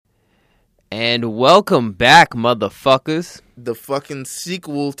And welcome back, motherfuckers. The fucking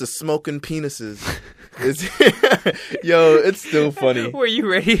sequel to Smoking Penises. Yo, it's still funny. Were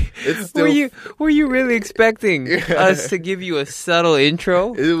you ready? It's still... Were you really expecting us to give you a subtle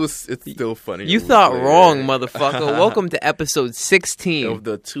intro? It's still funny. You thought wrong, motherfucker. Welcome to episode 16 of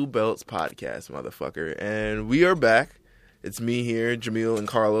the Two Belts podcast, motherfucker. And we are back. It's me here, Jamil and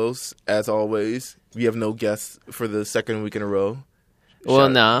Carlos. As always, we have no guests for the second week in a row.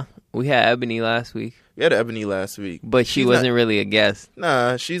 We had Ebony last week. We had Ebony last week. But she wasn't really a guest.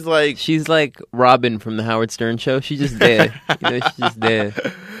 Nah, she's like Robin from the Howard Stern show. She's just there. She's just there.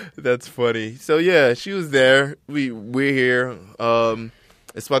 That's funny. So yeah, she was there. We're here.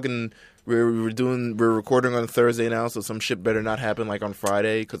 It's fucking we're recording on Thursday now, so some shit better not happen like on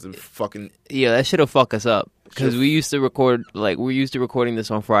Friday because of fucking that shit'll fuck us up. Because we're used to recording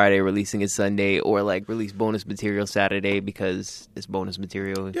this on Friday, releasing it Sunday, or like release bonus material Saturday because it's bonus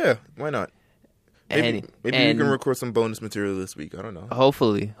material. Yeah, why not? Maybe we can record some bonus material this week. I don't know.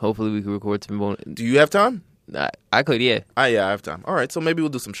 Hopefully we can record some bonus. Do you have time? I could, yeah. Yeah, I have time. All right, so maybe we'll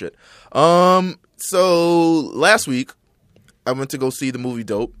do some shit. So last week I went to go see the movie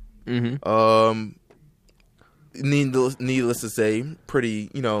Dope. Mm-hmm. Needless to say, pretty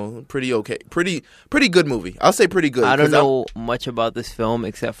okay, pretty good movie. I'll say pretty good. I don't know much about this film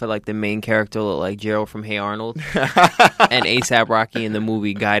except for like the main character looked like Gerald from Hey Arnold and A$AP Rocky in the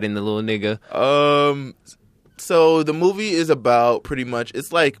movie Guiding the Little Nigga. So the movie is about pretty much.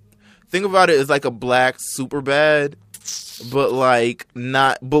 It's like think about it as like a black Superbad, but like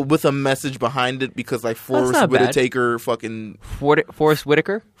not, but with a message behind it because like Forrest Whitaker fucking Forrest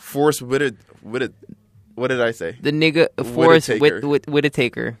Whitaker. Forrest Whitaker. What did I say? The nigga Forrest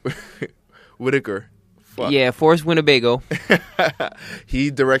Whitaker. Whitaker. Fuck. Yeah, Forrest Winnebago. He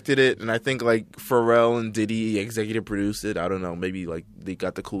directed it, and I think like Pharrell and Diddy executive produced it. I don't know. Maybe like they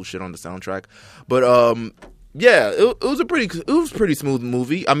got the cool shit on the soundtrack. But yeah, it was pretty smooth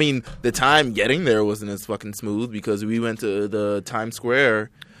movie. I mean, the time getting there wasn't as fucking smooth because we went to the Times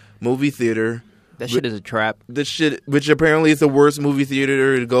Square movie theater. That shit is a trap. This shit, which apparently is the worst movie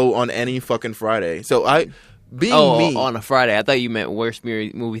theater to go on any fucking Friday. So on a Friday. I thought you meant worst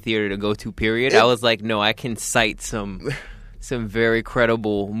movie theater to go to. Period. I was like, no, I can cite some very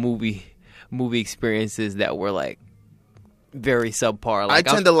credible movie experiences that were like very subpar. Like,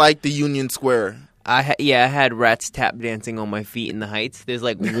 I tend to like the Union Square. I had rats tap dancing on my feet in the Heights. There's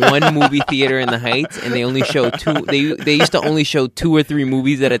like one movie theater in the Heights, and they only show two. They used to only show 2 or 3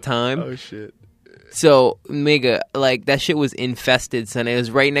 movies at a time. Oh shit. So, mega, like, that shit was infested, son. It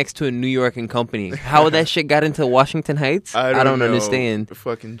was right next to a New York and Company. How that shit got into Washington Heights? I don't understand.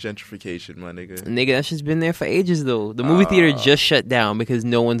 Fucking gentrification, my nigga. Nigga, that shit's been there for ages, though. The movie theater just shut down because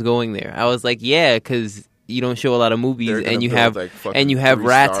no one's going there. I was like, yeah, because you don't show a lot of movies, and you have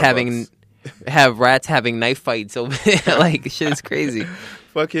rats having knife fights. So, like, shit is crazy.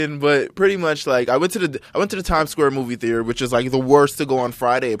 But pretty much, like, I went to the Times Square movie theater, which is like the worst to go on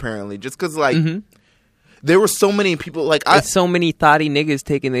Friday, apparently, just because like. Mm-hmm. There were so many people, like so many thotty niggas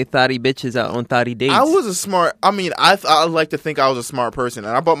taking their thotty bitches out on thotty dates. I like to think I was a smart person,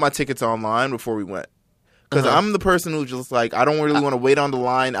 and I bought my tickets online before we went. Because I'm the person who just, like, I don't really want to wait on the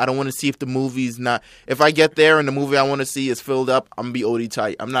line. I don't want to see if the movie's not... If I get there and the movie I want to see is filled up, I'm going to be OD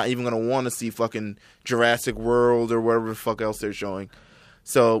tight. I'm not even going to want to see fucking Jurassic World or whatever the fuck else they're showing.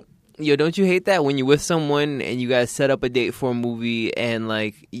 So... Yo, don't you hate that when you're with someone and you guys set up a date for a movie and,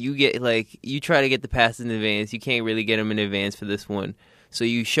 like, you get, like, you try to get the pass in advance. You can't really get them in advance for this one. So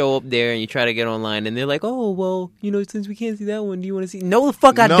you show up there and you try to get online and they're like, oh, well, since we can't see that one, do you want to see? No, the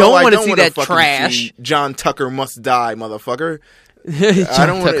fuck, I don't want to see that trash. John Tucker Must Die, motherfucker. I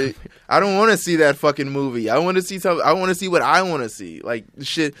don't want to see that fucking movie. I want to see something. I want to see what I want to see, like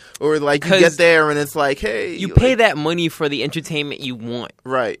shit, or like you get there and it's like, hey, you pay that money for the entertainment you want,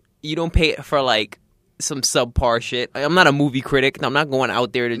 right? You don't pay it for like some subpar shit. I'm not a movie critic. I'm not going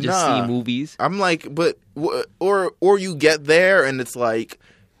out there to just see movies. I'm like, but or you get there and it's like.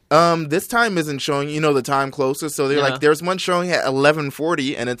 This time isn't showing, the time closest. So they're like, there's one showing at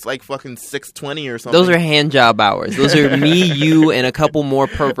 11:40, and it's like fucking 6:20 or something. Those are hand job hours. Those are me, you, and a couple more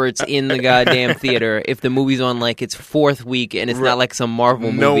perverts in the goddamn theater. If the movie's on like its 4th week and it's not like some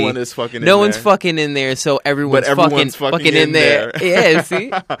Marvel movie, no one is fucking. No one's fucking in there, so everyone's fucking in there. Yeah,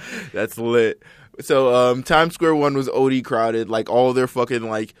 see, that's lit. So Times Square one was OD crowded. Like all their fucking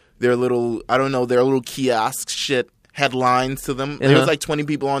like their little their little kiosk shit. Had lines to them. There was like 20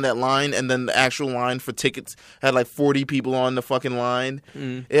 people on that line, and then the actual line for tickets had like 40 people on the fucking line.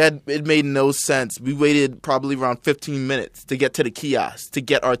 It made no sense. We waited probably around 15 minutes to get to the kiosk to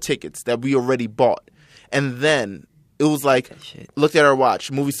get our tickets that we already bought. And then it was like, shit. looked at our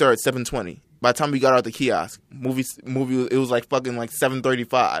watch. Movie started at 7:20. By the time we got out the kiosk, movie, it was like fucking like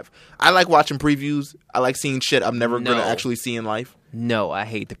 7:35. I like watching previews. I like seeing shit I'm never gonna actually see in life. No, I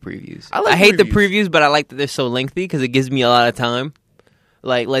hate the previews. I hate the previews, but I like that they're so lengthy because it gives me a lot of time.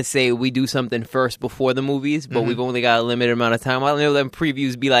 Like, let's say we do something first before the movies, but we've only got a limited amount of time. I know them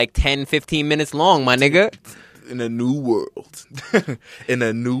previews be like 10, 15 minutes long, my nigga. In a new world. In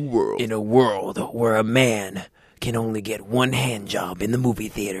a new world. In a world where a man can only get one hand job in the movie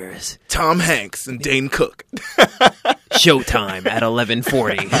theaters. Tom Hanks and Dane Cook. Showtime at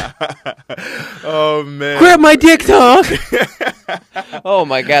 11:40. Oh, man. Grab my dick, Tom! Oh,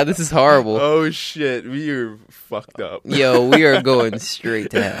 my God, this is horrible. Oh, shit. We are fucked up. Yo, we are going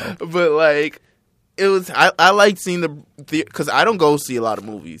straight to hell. But, like, it was... I like seeing the... Because I don't go see a lot of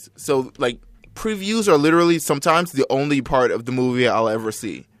movies. So, like, previews are literally sometimes the only part of the movie I'll ever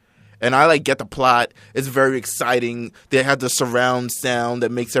see. And I, like, get the plot. It's very exciting. They have the surround sound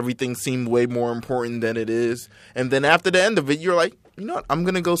that makes everything seem way more important than it is. And then after the end of it, you're like, you know what? I'm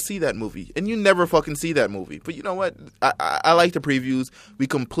going to go see that movie. And you never fucking see that movie. But you know what? I like the previews. We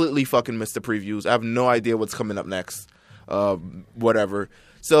completely fucking missed the previews. I have no idea what's coming up next. Whatever.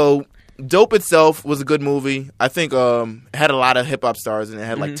 So, Dope itself was a good movie. I think it had a lot of hip-hop stars in it. It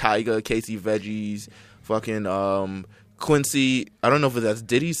had, like, Tyga, Casey Veggies, fucking... Quincy, I don't know if that's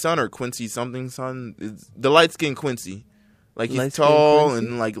Diddy's son or Quincy something's son. It's the light-skinned Quincy. Like, he's tall Quincy?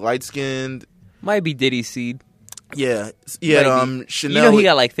 And, like, light-skinned. Might be Diddy's seed. Yeah. He had, Chanel. You know he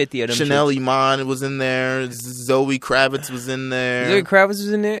got, like, 50 of them. Chanel Iman was in there. Zoe Kravitz was in there. Zoe Kravitz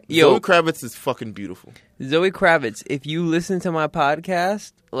was in there? Yo, Zoe Kravitz is fucking beautiful. Zoe Kravitz, if you listen to my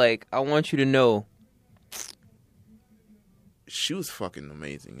podcast, like, I want you to know. She was fucking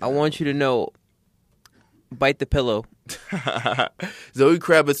amazing. I want you to know. Bite the pillow. Zoe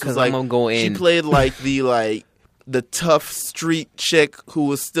Kravitz was like, I'm gonna go in. She played like the tough street chick who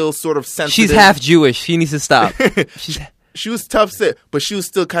was still sort of sensitive. She's half Jewish. She needs to stop. She was tough, but she was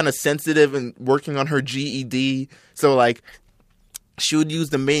still kind of sensitive and working on her GED. So like, she would use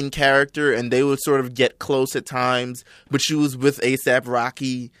the main character and they would sort of get close at times. But she was with A$AP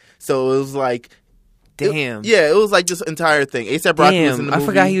Rocky, so it was like. Damn. It was like this entire thing. A$AP Rocky was in the movie. I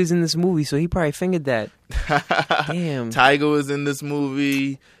forgot he was in this movie, so he probably fingered that. Damn. Tyga was in this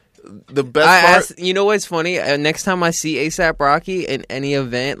movie. The best part... You know what's funny? Next time I see A$AP Rocky in any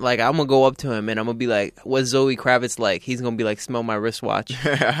event, like, I'm going to go up to him and I'm going to be like, what's Zoe Kravitz like? He's going to be like, smell my wristwatch.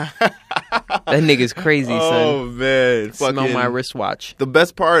 That nigga's crazy, son. Oh, man. Smell my wristwatch. The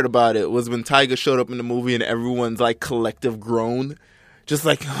best part about it was when Tyga showed up in the movie and everyone's, like, collective groan. Just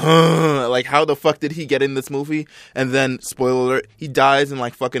like, like, how the fuck did he get in this movie? And then, spoiler alert, he dies in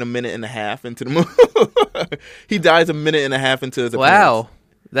like fucking a minute and a half into the movie. He dies a minute and a half into his appearance. Wow.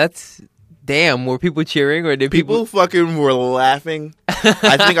 That's, damn, were people cheering or did people fucking were laughing.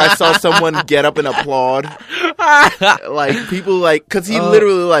 I think I saw someone get up and applaud. Like, people like, cause he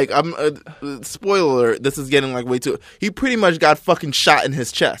literally like, spoiler alert, this is getting like way too, he pretty much got fucking shot in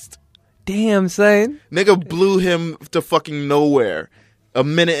his chest. Damn, son. Nigga blew him to fucking nowhere. A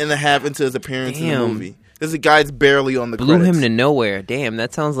minute and a half into his appearance in the movie. This guy's barely on the Blew credits. him to nowhere. Damn,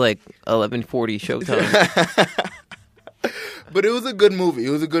 that sounds like 11:40 Showtime. But it was a good movie. It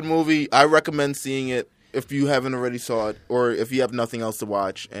was a good movie. I recommend seeing it if you haven't already saw it, or if you have nothing else to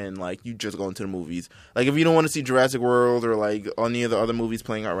watch and like you just go into the movies. Like if you don't want to see Jurassic World or like any of the other movies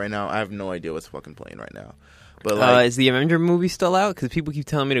playing out right now, I have no idea what's fucking playing right now. But like, is the Avenger movie still out? Because people keep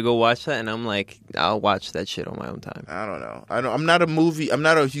telling me to go watch that, and I'm like, I'll watch that shit on my own time. I don't know. I'm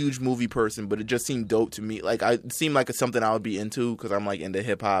not a huge movie person, but it just seemed dope to me. Like it seemed like it's something I would be into because I'm like into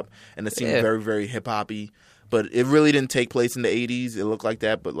hip hop, and it seemed very, very hip hoppy. But it really didn't take place in the 80s. It looked like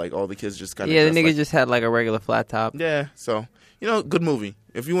that, but like all the kids just kind of the nigga just had like a regular flat top. Yeah, so good movie.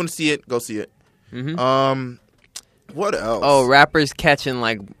 If you want to see it, go see it. Mm-hmm. What else? Oh, rappers catching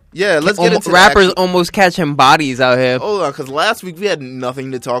like. Yeah, let's get into rappers almost catching bodies out here. Hold on, because last week we had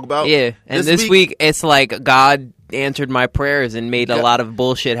nothing to talk about. Yeah, and this week it's like God answered my prayers and made a lot of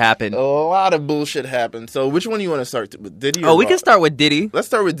bullshit happen. A lot of bullshit happened. So which one do you want to start with, Diddy? We can start with Diddy. Let's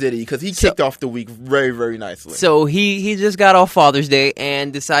start with Diddy because he kicked off the week very, very nicely. So he just got off Father's Day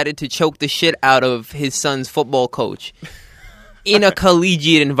and decided to choke the shit out of his son's football coach. In a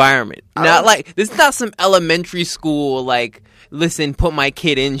collegiate environment. Not like, this is not some elementary school, like, listen, put my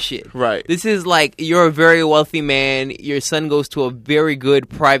kid in shit. Right. This is like, you're a very wealthy man, your son goes to a very good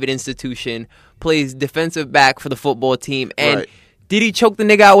private institution, plays defensive back for the football team, and did he choke the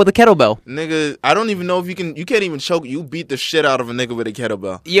nigga out with a kettlebell? Nigga, I don't even know if you can't even choke, you beat the shit out of a nigga with a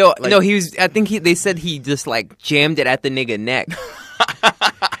kettlebell. Yo, like, no, they said he just like jammed it at the nigga neck.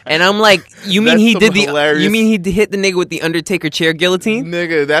 And I'm like, you mean That's he some did the? hilarious- You mean he hit the nigga with the Undertaker chair guillotine?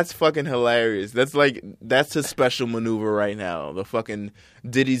 Nigga, that's fucking hilarious. That's his special maneuver right now. The fucking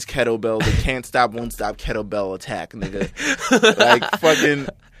Diddy's kettlebell, the can't stop, won't stop kettlebell attack, nigga. Like fucking,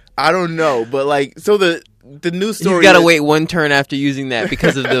 I don't know, but like, so the news story. He's got to is- wait one turn after using that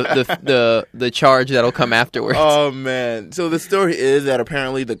because of the charge that'll come afterwards. Oh man! So the story is that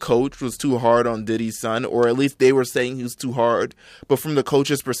apparently the coach was too hard on Diddy's son, or at least they were saying he was too hard. But from the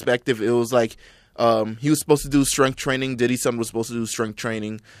coach's perspective, it was like he was supposed to do strength training. Diddy's son was supposed to do strength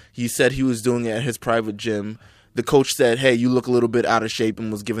training. He said he was doing it at his private gym. The coach said, "Hey, you look a little bit out of shape,"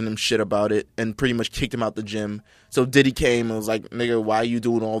 and was giving him shit about it, and pretty much kicked him out the gym. So Diddy came and was like, "Nigga, why are you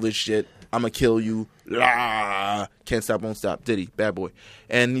doing all this shit? I'ma kill you." Ah, can't stop, won't stop. Diddy, bad boy.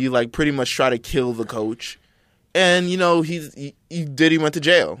 And he like pretty much tried to kill the coach. And you know, Diddy went to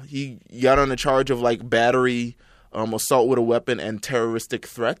jail. He got on a charge of like battery, assault with a weapon, and terroristic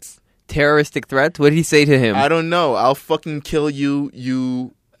threats. Terroristic threats? What did he say to him? I don't know. I'll fucking kill you,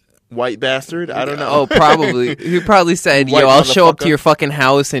 you white bastard. I don't know. Oh, probably. He probably said, White "Yo, I'll show up to motherfucker. your fucking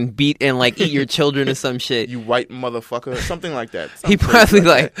house and beat and like eat your children or some shit." You white motherfucker, something like that. He Something probably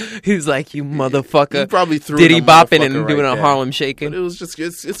like like he's like, "You motherfucker." He probably threw Diddy in a bopping motherfucker and right doing a there. Harlem But shaking. it was just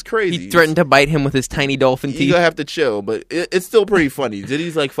it's crazy. He threatened to bite him with his tiny dolphin You teeth. gotta have to chill, but it's still pretty funny.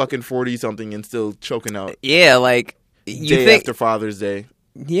 Diddy's like fucking 40 something and still choking out Yeah, like you day think. after Father's Day.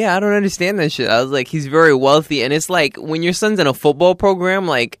 Yeah, I don't understand that shit. I was like, he's very wealthy, and it's like when your son's in a football program.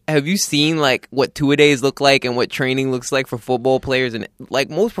 Like, have you seen like what two-a-days look like and what training looks like for football players? And like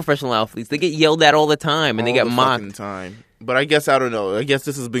most professional athletes, they get yelled at all the time and they All get the mocked. fucking time. But I guess I don't know. I guess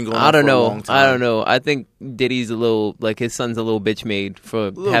this has been going on I don't for know. a long time. I don't know. I think Diddy's a little like his son's a little bitch made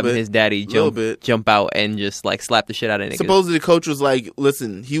for having bit. his daddy Little bit. jump out and just like slap the shit out of niggas. Supposedly the coach was like,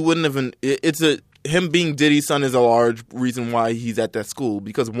 "Listen, he wouldn't have." Him being Diddy's son is a large reason why he's at that school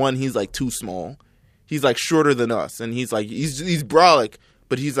because one, he's like too small. He's like shorter than us, and he's brolic,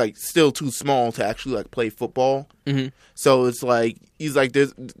 but he's like still too small to actually like play football. Mm-hmm. So it's like he's like,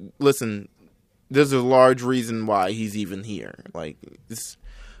 there's a large reason why he's even here. Like this,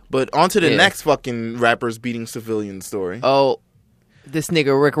 but on to the Yeah. next fucking rappers beating civilian story. Oh, this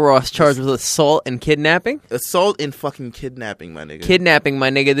nigga Rick Ross charged with assault and kidnapping. Assault and fucking kidnapping, my nigga. Kidnapping, my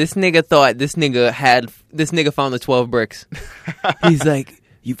nigga. This nigga thought this nigga found the 12 bricks. He's like,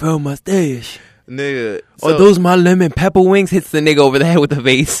 "You found my stash. Nigga. Are those my lemon pepper wings?" Hits the nigga over the head with a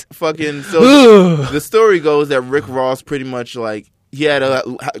vase. Fucking so the story goes that Rick Ross pretty much like he had a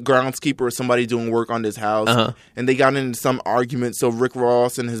groundskeeper or somebody doing work on his house, and they got into some argument. So Rick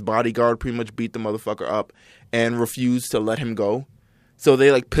Ross and his bodyguard pretty much beat the motherfucker up and refused to let him go. So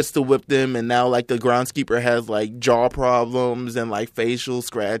they like pistol whipped him, and now like the groundskeeper has like jaw problems and like facial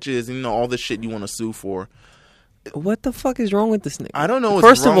scratches, and you know all the shit you want to sue for. What the fuck is wrong with this nigga? I don't know. What's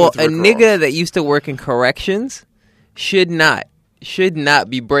First wrong of all, with a Rick nigga Ross. that used to work in corrections should not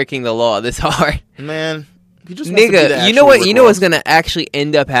be breaking the law this hard. Man, he just wants to be the Nigga, you know actual what? Rick You know what's Ross. gonna actually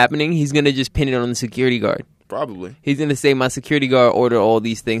end up happening? He's gonna just pin it on the security guard. Probably He's gonna say my security guard ordered all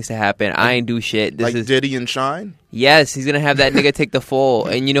these things to happen. I ain't do shit. This like is Diddy and Shine. yes. He's gonna have that nigga take the fall.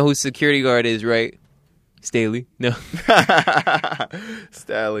 And you know who security guard is, right? Staley. No,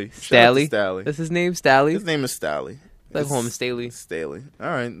 Stally. Staley. Stally. That's his name. Staley. His name is Stally. Like home Staley. Staley. All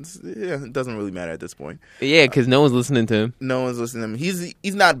right. Yeah, it doesn't really matter at this point. Yeah, because no one's listening to him. No one's listening to him.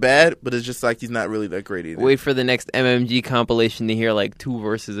 He's not bad, but it's just like he's not really that great either. Wait for the next MMG compilation to hear like 2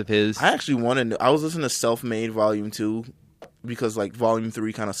 verses of his. I actually wanted to. I was listening to Self-Made Volume 2 because like Volume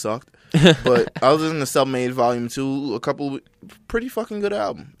 3 kind of sucked. But I was listening to Self-Made Volume 2, a couple pretty fucking good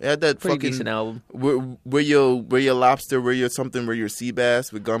album. It had that Pretty fucking decent album. where your lobster, where your something, where your sea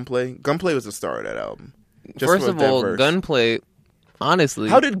bass with Gunplay. Gunplay was the star of that album. Just First for of that all, verse. Gunplay. Honestly,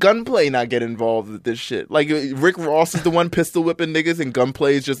 How did Gunplay not get involved with this shit? Like Rick Ross is the one pistol whipping niggas, and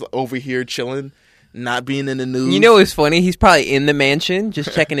Gunplay is just over here chilling, not being in the news. you know what's funny? He's probably in the mansion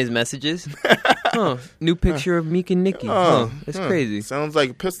just checking his messages. New picture of Meek and Nicki. It's crazy. Sounds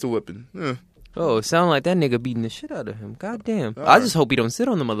like pistol whipping. Oh, it sound like that nigga beating the shit out of him. God damn. I just hope he don't sit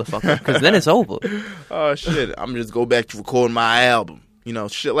on the motherfucker, because then it's over. Oh shit! I'm just go back to recording my album. You know,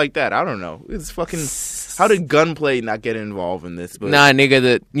 shit like that. I don't know. It's fucking. How did Gunplay not get involved in this? But Nah,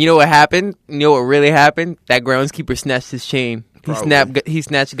 nigga, you know what happened? You know what really happened? That groundskeeper snatched his chain. Probably. He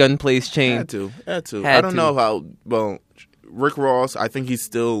snatched Gunplay's chain. had to. Had I don't to. know how. Well, Rick Ross. I think he's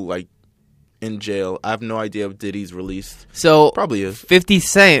still like in jail. I have no idea if Diddy's released. So Probably is. 50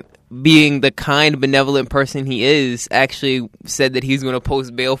 Cent being the kind, benevolent person he is, actually said that he's going to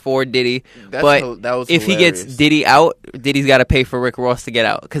post bail for Diddy. That was if he gets Diddy out, Diddy's got to pay for Rick Ross to get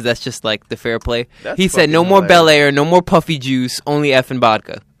out, because that's just like the fair play. He said no more Bel Air, no more puffy juice, only effing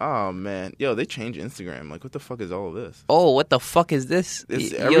vodka. Oh man, yo, they changed Instagram. Like, what the fuck is all of this? Oh, what the fuck is this?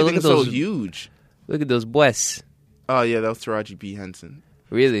 Everything's so huge. Look at those boys. Oh yeah, that was Taraji P. Henson.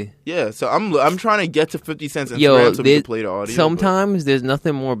 Really? Yeah, so I'm trying to get to 50 Cent's Instagram so we can play the audio. Sometimes there's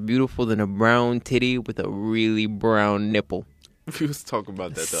nothing more beautiful than a brown titty with a really brown nipple. We was talking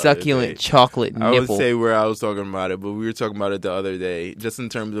about that the succulent other day. Chocolate nipple. I would say where I was talking about it, but we were talking about it the other day, just in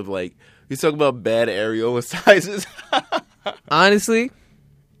terms of like, we talking about bad areola sizes. Honestly,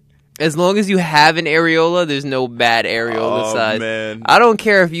 as long as you have an areola, there's no bad areola size. Man. I don't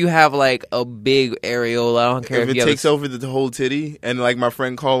care if you have like a big areola. I don't care if it you takes over the whole titty, and like my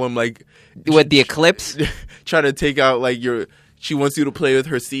friend called him like, what, the eclipse? Trying to take out like she wants you to play with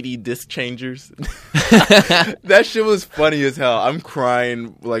her CD disc changers. That shit was funny as hell. I'm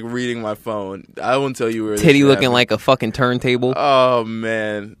crying like reading my phone. I won't tell you where titty looking happened. Like a fucking turntable. Oh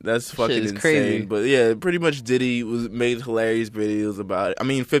man, that's fucking insane. Crazy. But yeah, pretty much Diddy made hilarious videos about it. I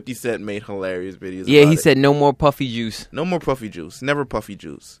mean, 50 Cent made hilarious videos. Yeah, about he it. said no more puffy juice. No more puffy juice. Never puffy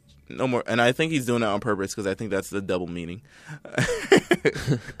juice. No more. And I think he's doing that on purpose because I think that's the double meaning.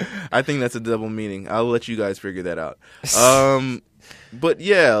 I think that's a double meaning. I'll let you guys figure that out. But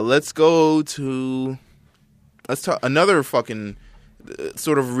yeah, let's talk another fucking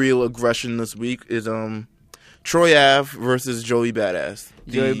sort of real aggression this week is Troy Ave versus Joey Badass.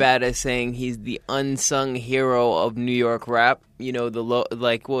 Joey Badass saying he's the unsung hero of New York rap. You know,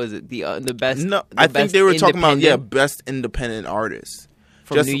 what was it? The best. No, I think they were talking about best independent artist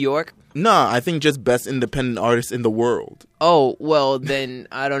from New York. No, I think just best independent artist in the world. Oh, well, then,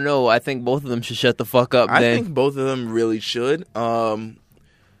 I don't know. I think both of them should shut the fuck up, I think both of them really should. I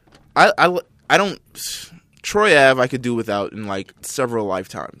don't... Troy Ave I could do without in, like, several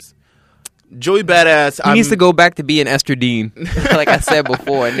lifetimes. Joey Badass... He needs to go back to being Esther Dean. Like I said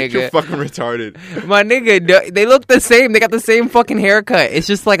before, nigga. You're fucking retarded. My nigga, they look the same. They got the same fucking haircut. It's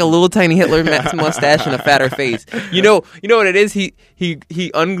just like a little tiny Hitler mustache and a fatter face. You know what it is? He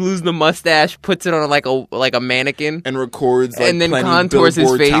unglues the mustache, puts it on like a mannequin, and records like, and then contours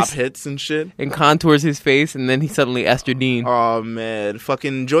his face, top hits and shit, and contours his face, and then he's suddenly Esther Dean. Oh man,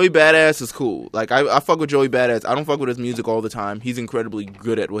 fucking Joey Badass is cool. Like I fuck with Joey Badass. I don't fuck with his music all the time. He's incredibly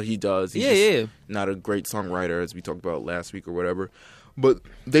good at what he does. He's not a great songwriter, as we talked about last week or whatever. But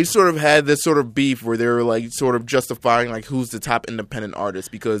they sort of had this sort of beef where they were like sort of justifying like who's the top independent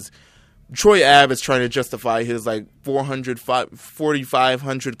artist, because Troy Ave is trying to justify his like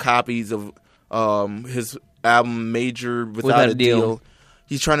 4,500 copies of his album Major Without a Deal.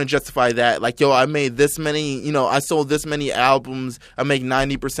 He's trying to justify that. Like, yo, I made this many, I sold this many albums. I make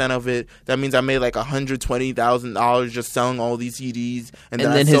 90% of it. That means I made like $120,000 just selling all these CDs. And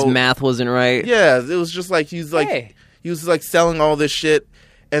then his math wasn't right. Yeah, it was just like, he was like selling all this shit.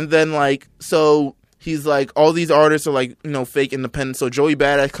 And then like, so he's like, all these artists are like, fake independent. So Joey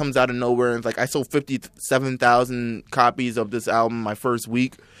Badass comes out of nowhere and is like, I sold 57,000 copies of this album my first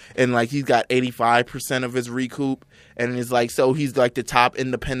week. And like, he's got 85% of his recoup. And it's like, so he's like the top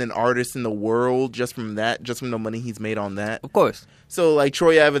independent artist in the world just from the money he's made on that. Of course. So like,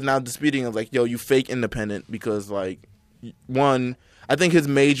 Troy Ave is now disputing of like, yo, you fake independent, because like, one, I think his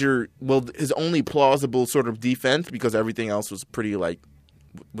only plausible sort of defense, because everything else was pretty like,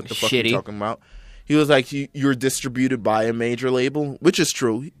 what the fuck are you talking about? He was like, you're distributed by a major label, which is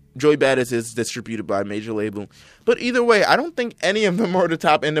true. Joey Badass is distributed by a major label. But either way, I don't think any of them are the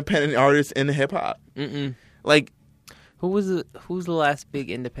top independent artists in hip hop. Like, who's the last big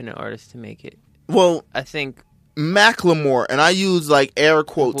independent artist to make it? Well, I think Macklemore, and I use like air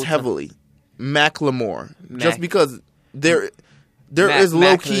quotes heavily. Macklemore, just because there is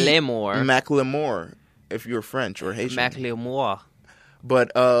low key Macklemore, if you're French or Haitian. Macklemore.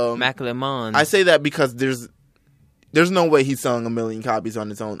 But Macklemore. I say that because there's no way he's selling 1 million copies on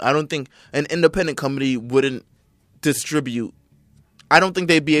his own. I don't think an independent company wouldn't distribute. I don't think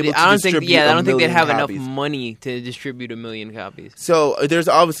they'd be able to distribute. I don't think they'd have copies. enough money to distribute 1 million copies. So there's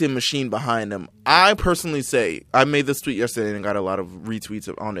obviously a machine behind them. I personally say, I made this tweet yesterday and got a lot of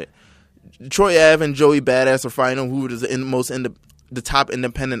retweets on it. Troy Ave and Joey Badass are fighting who is the top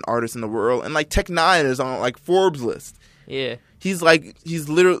independent artist in the world, and like Tech Nine is on like Forbes list. Yeah. He's in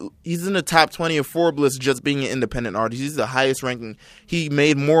the top 20 of Forbes list just being an independent artist. He's the highest ranking. He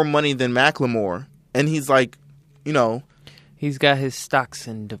made more money than Macklemore, and he's like, he's got his stocks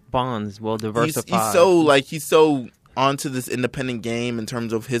and bonds well diversified. He's so onto this independent game in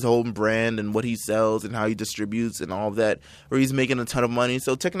terms of his whole brand and what he sells and how he distributes and all of that, where he's making a ton of money.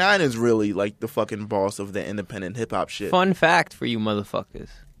 So Tech Nine is really like the fucking boss of the independent hip hop shit. Fun fact for you motherfuckers.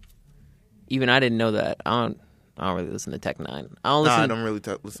 Even I didn't know that. I don't really listen to Tech Nine. I don't really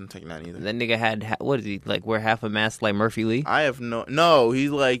listen to Tech Nine either. That nigga had what is he like? Wear half a mask like Murphy Lee? I have no.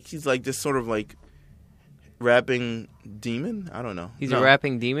 He's like this sort of like rapping demon. I don't know. He's a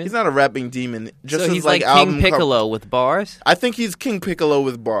rapping demon. He's not a rapping demon. Just so he's like King Piccolo with bars. I think he's King Piccolo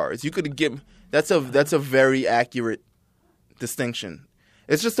with bars. You could give that's a very accurate distinction.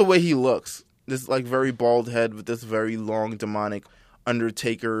 It's just the way he looks. This like very bald head with this very long demonic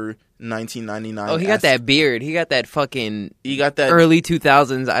Undertaker 1999. Oh, he got that beard. He got that early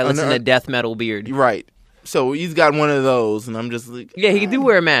 2000s. I listen to death metal beard. Right. So he's got one of those, and I'm just like... Yeah, he do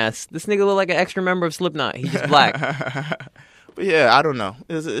wear a mask. This nigga look like an extra member of Slipknot. He's just black. But yeah, I don't know.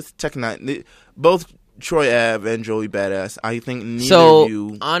 It's Tech Nine. Both Troy Ave and Joey Badass, I think neither of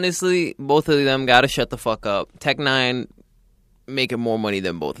you... honestly, both of them gotta shut the fuck up. Tech Nine making more money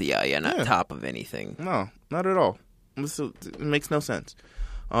than both of y'all. Yeah, not top of anything. No, not at all. It makes no sense.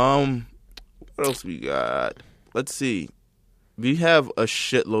 What else we got? Let's see. We have a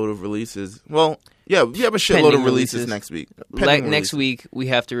shitload of releases. Well... yeah, we have a shitload of releases next week. Next week, we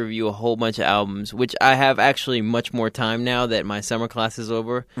have to review a whole bunch of albums, which I have actually much more time now that my summer class is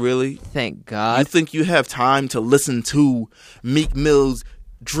over. Really? Thank God. You think you have time to listen to Meek Mill's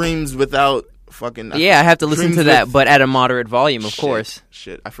Dreams Without fucking... Yeah, I have to listen to that, but at a moderate volume, of course.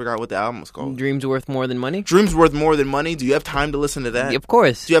 Shit, I forgot what the album was called. Dreams Worth More Than Money? Dreams Worth More Than Money? Do you have time to listen to that? Of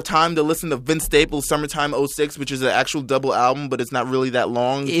course. Do you have time to listen to Vince Staples' Summertime 06, which is an actual double album, but it's not really that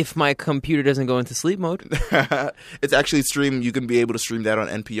long? If my computer doesn't go into sleep mode. It's actually streamed. You can be able to stream that on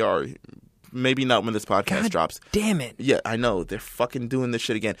NPR. Maybe not when this podcast drops. Damn it. Yeah, I know. They're fucking doing this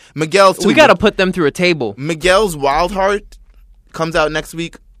shit again. Miguel's too. We got to put them through a table. Miguel's Wild Heart comes out next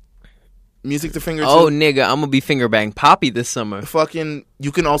week. Music to Finger 2. Oh, nigga, I'm going to be finger bang Poppy this summer. Fucking,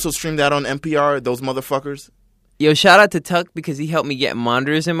 you can also stream that on NPR, those motherfuckers. Yo, shout out to Tuck because he helped me get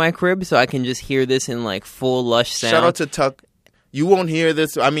monitors in my crib so I can just hear this in like full lush sound. Shout out to Tuck. You won't hear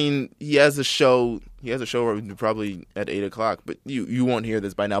this. I mean, he has a show probably at 8 o'clock, but you won't hear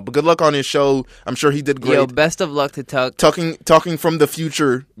this by now. But good luck on his show. I'm sure he did great. Yo, best of luck to Tuck. Talking from the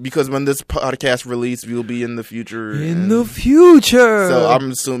future, because when this podcast released, we'll be in the future. In the future! So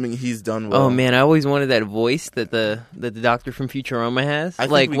I'm assuming he's done well. Oh, man, I always wanted that voice that the doctor from Futurama has. I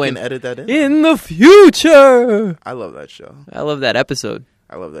think we can edit that in. In the future! I love that show. I love that episode.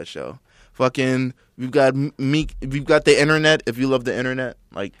 I love that show. Fucking, we've got the internet. If you love the internet,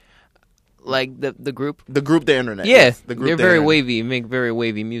 like the group, the internet. Yeah, yes, the group. They're very wavy. Make very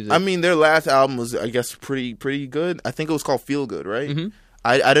wavy music. I mean, their last album was, I guess, pretty good. I think it was called Feel Good, right? Mm-hmm.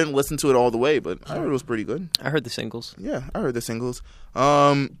 I didn't listen to it all the way, but I heard it was pretty good. I heard the singles. Yeah, I heard the singles.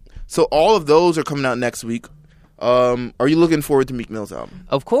 So all of those are coming out next week. Are you looking forward to Meek Mill's album?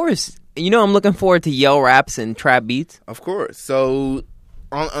 Of course. You know, I'm looking forward to yell raps and trap beats. Of course. So,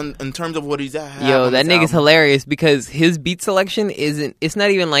 in terms of what he's at, yo, that nigga's hilarious because his beat selection it's not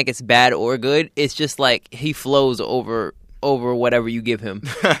even like it's bad or good. It's just like he flows over whatever you give him.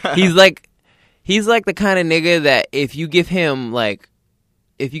 He's like the kind of nigga that if you give him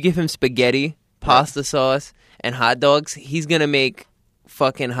spaghetti, pasta sauce, and hot dogs, he's gonna make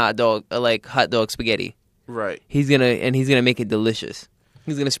fucking hot dog spaghetti. Right. He's gonna make it delicious.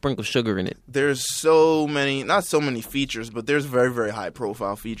 He's going to sprinkle sugar in it. There's not so many features, but there's very, very high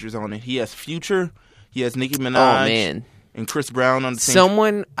profile features on it. He has Future, he has Nicki Minaj, oh, man. And Chris Brown on the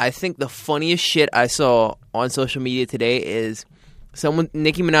same. I think the funniest shit I saw on social media today is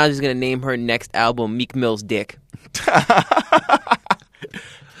Nicki Minaj is going to name her next album Meek Mill's Dick.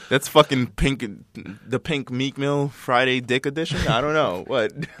 That's fucking the pink Meek Mill Friday Dick edition? I don't know.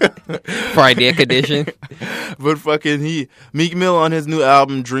 What? Friday Dick edition? But fucking Meek Mill on his new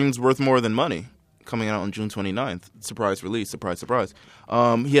album, Dreams Worth More Than Money, coming out on June 29th. Surprise release. Surprise, surprise.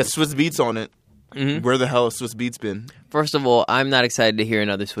 He has Swiss Beats on it. Mm-hmm. Where the hell has Swiss Beats been? First of all, I'm not excited to hear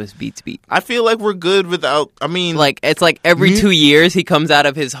another Swiss Beats beat. I feel like we're good without, I mean... like, it's like every 2 years he comes out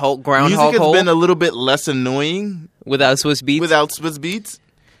of his groundhog hole. Music has been a little bit less annoying. Without Swiss Beats? Without Swiss Beats.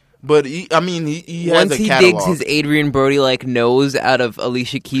 But he has once a he catalog. digs his Adrian Brody like nose out of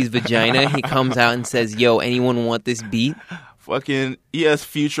Alicia Keys' vagina, he comes out and says, "Yo, anyone want this beat?" Fucking, he has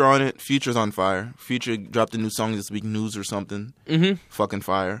Future on it. Future's on fire. Future dropped a new song this week, News or something. Mm-hmm. Fucking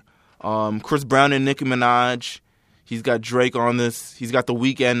fire. Chris Brown and Nicki Minaj. He's got Drake on this. He's got The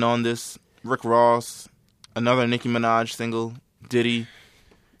Weeknd on this. Rick Ross. Another Nicki Minaj single. Diddy.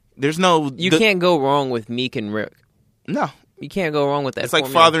 There's no... You can't go wrong with Meek and Rick. No. You can't go wrong with that. It's like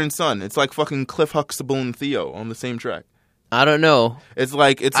formula. father and son. It's like fucking Cliff Huxtable and Theo on the same track. I don't know.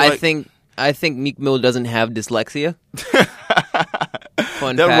 I think Meek Mill doesn't have dyslexia.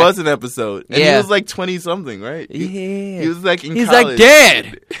 Fun that fact. was an episode. And he was like 20-something, right? Yeah. He was like in He's college. like,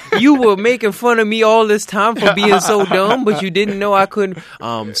 Dad, you were making fun of me all this time for being so dumb, but you didn't know I couldn't.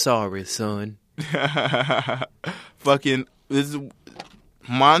 I'm sorry, son. Fucking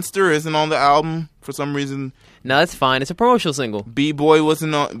Monster isn't on the album for some reason. No, that's fine. It's a promotional single. B-Boy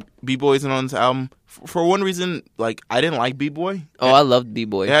isn't on this album. For one reason, like, I didn't like B-Boy. I loved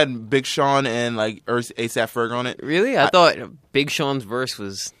B-Boy. It had Big Sean and, like, A$AP Ferg on it. Really? I thought Big Sean's verse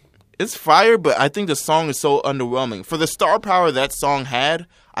was... It's fire, but I think the song is so underwhelming. For the star power that song had,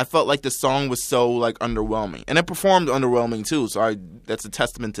 I felt like the song was so, like, underwhelming. And it performed underwhelming, too, so that's a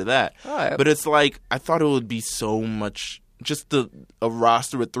testament to that. Right. But it's like, I thought it would be so much... Just a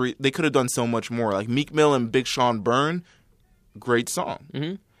roster with 3... They could have done so much more. Like, Meek Mill and Big Sean Burn, great song.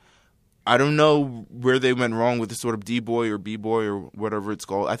 Mm-hmm. I don't know where they went wrong with the sort of D-Boy or B-Boy or whatever it's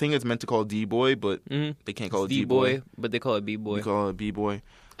called. I think it's meant to call it D-Boy, but they can't call it D-Boy. D-Boy, but they call it B-Boy. They call it B-Boy.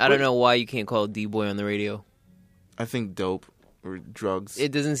 I don't know why you can't call it D-Boy on the radio. I think dope or drugs.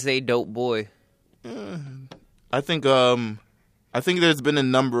 It doesn't say dope boy. I think there's been a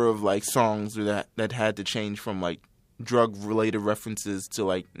number of like songs that had to change from like drug related references to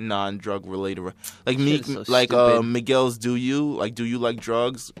like non-drug related like Miguel's Do You Like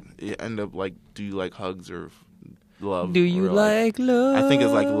Drugs? It end up like Do You Like Hugs or Love? Do you like love? I think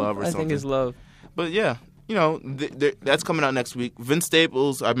it's like Love or something. I think it's Love. But yeah, you know, that's coming out next week. Vince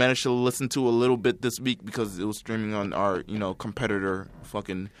Staples, I managed to listen to a little bit this week because it was streaming on our, competitor,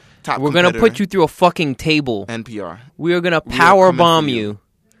 fucking top We're going to put you through a fucking table. NPR. We are going to power bomb you.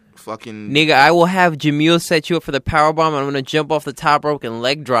 Fucking nigga, I will have Jamil set you up for the power bomb. I'm going to jump off the top rope and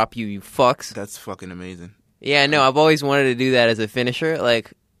leg drop you, you fucks. That's fucking amazing. Yeah, no, I've always wanted to do that as a finisher.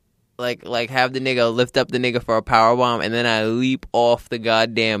 Like have the nigga lift up the nigga for a power bomb, and then I leap off the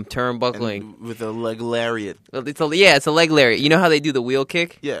goddamn turnbuckling with a leg lariat. It's a leg lariat. You know how they do the wheel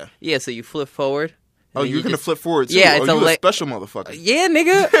kick? Yeah. Yeah, so you flip forward. Oh, you're going to flip forward too? Yeah, it's a special motherfucker. Yeah,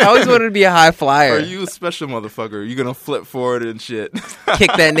 nigga. I always wanted to be a high flyer. Are you a special motherfucker? You're going to flip forward and shit.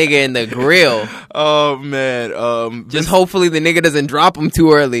 Kick that nigga in the grill. Oh, man. Just hopefully the nigga doesn't drop him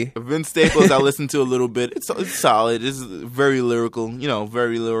too early. Vince Staples, I listened to a little bit. It's solid. It's very lyrical.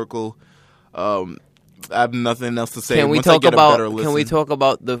 Very lyrical. I have nothing else to say. Can we talk about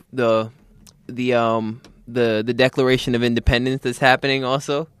the Declaration of Independence that's happening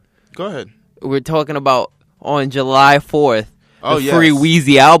also? Go ahead. We're talking about on July 4th, the Free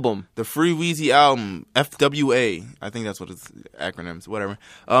Weezy album. The Free Weezy album, FWA. I think that's what it's acronyms, whatever.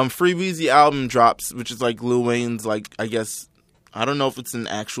 Free Weezy album drops, which is like Lil Wayne's, like, I guess, I don't know if it's an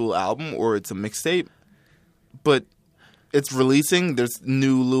actual album or it's a mixtape, but it's releasing. There's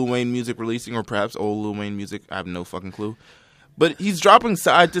new Lil Wayne music releasing, or perhaps old Lil Wayne music. I have no fucking clue. But he's dropping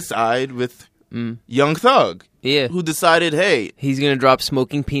side to side with Young Thug. Yeah. Who decided, hey. He's going to drop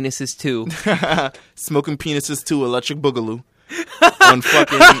Smoking Penises 2. Smoking Penises 2, Electric Boogaloo. On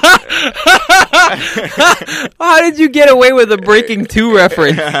fucking. How did you get away with a Breaking 2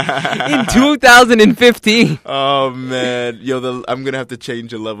 reference in 2015? Oh, man. Yo, I'm going to have to change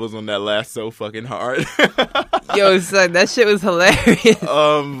the levels on that last so fucking hard. Yo, son, that shit was hilarious.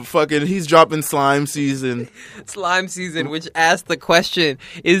 Fucking, he's dropping Slime Season. Slime Season, which asked the question,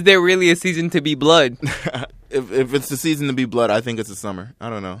 is there really a season to be blood? If it's the season to be blood, I think it's the summer. I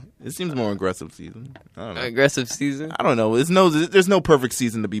don't know. It seems more aggressive season. I don't know. Aggressive season? I don't know. There's no perfect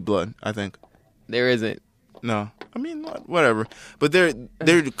season to be blood, I think. There isn't. No. I mean, whatever. But they're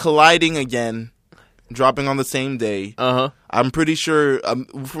colliding again, dropping on the same day. Uh-huh. I'm pretty sure,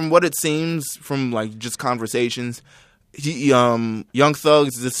 from what it seems, from like just conversations, Young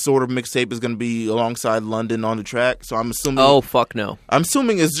Thug's this sort of mixtape is going to be alongside London on the track. So I'm assuming. Oh, fuck no. I'm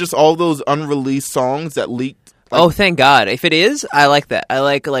assuming it's just all those unreleased songs that leaked. Like, thank God. If it is, I like that. I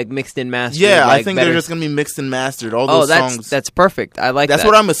like mixed and mastered. Yeah, I think they're just going to be mixed and mastered. All those songs. That's perfect. I like that. That's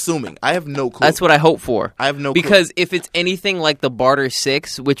what I'm assuming. I have no clue. That's what I hope for. I have no clue. Because if it's anything like the Barter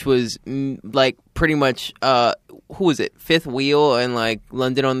 6, which was like pretty much, who was it? Fifth Wheel and like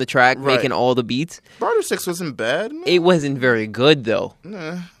London on the track making all the beats. Barter 6 wasn't bad. No. It wasn't very good though.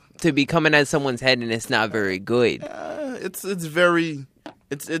 Nah. To be coming at someone's head and it's not very good. It's very...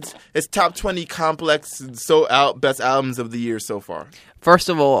 It's top 20 complex best albums of the year so far. First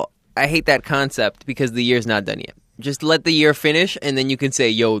of all, I hate that concept because the year's not done yet. Just let the year finish and then you can say,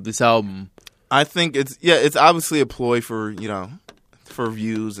 yo, this album. I think it's obviously a ploy for for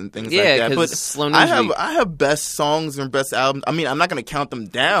views and things Yeah, like that. 'cause But slow news week. I have best songs and best albums. I mean, I'm not going to count them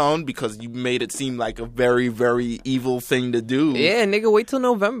down because you made it seem like a very, very evil thing to do. Yeah, nigga, wait till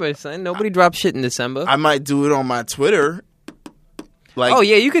November, son. Nobody drops shit in December. I might do it on my Twitter. Like, oh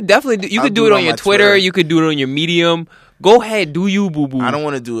yeah, you could definitely do. You I'll could do it on your my Twitter. You could do it on your Medium. Go ahead, do you, boo boo. I don't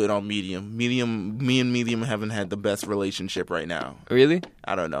want to do it on Medium. Me and Medium haven't had the best relationship right now. Really?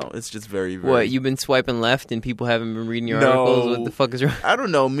 I don't know. It's just very, very. What, you've been swiping left and people haven't been reading your No. articles? What the fuck is wrong? I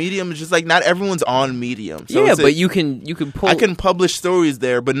don't know. Medium is just like not everyone's on Medium. So Yeah, it's but you can pull. I can publish stories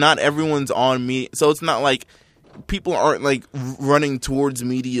there, but not everyone's on me. So it's not like people aren't like running towards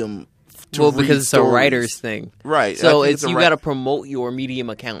Medium. To well, read because it's stories. a writer's thing, right? So I think it's a you ri- got to promote your Medium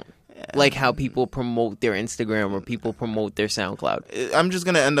account, like how people promote their Instagram or people promote their SoundCloud. I'm just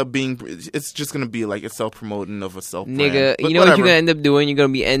gonna end up being. It's just gonna be like a self promoting of a self. Nigga, you know what you're gonna end up doing? You're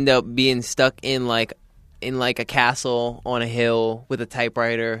gonna end up being stuck in like a castle on a hill with a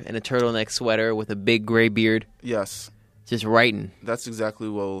typewriter and a turtleneck sweater with a big gray beard, Yes, just writing. that's exactly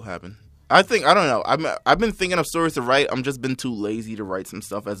what will happen. I don't know. I've been thinking of stories to write. I'm just been too lazy to write some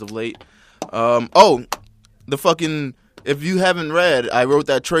stuff as of late. The fucking. If you haven't read, I wrote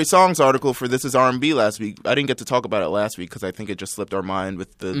that Trey Songz article for This Is R&B last week. I didn't get to talk about it last week because I think it just slipped our mind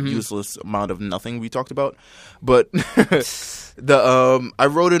with the useless amount of nothing we talked about. But I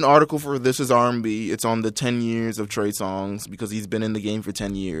wrote an article for This Is R&B. It's on the 10 years of Trey Songz because he's been in the game for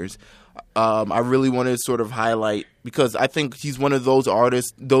 10 years. I really want to sort of highlight because I think he's one of those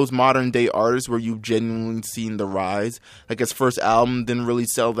artists, those modern day artists where you've genuinely seen the rise. Like his first album didn't really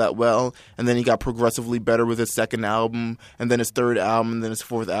sell that well, and then he got progressively better with his second album, and then his third album, and then his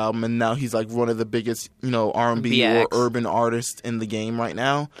fourth album, and now he's like one of the biggest, R&B or urban artists in the game right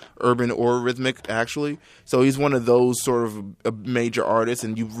now, urban or rhythmic actually. So he's one of those sort of major artists,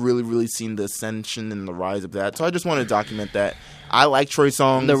 and you've really, really seen the ascension and the rise of that. So I just want to document that. I like Trey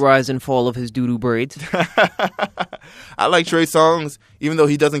Songz. The rise and fall of his doo-doo braids. I like Trey Songz, even though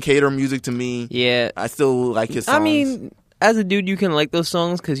he doesn't cater music to me. Yeah. I still like his songs. I mean, as a dude, you can like those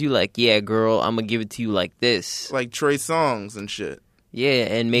songs because you like, yeah, girl, I'm going to give it to you like this. Like Trey Songz and shit. Yeah,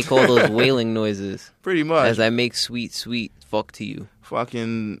 and make all those wailing noises. Pretty much. As I make sweet, sweet fuck to you.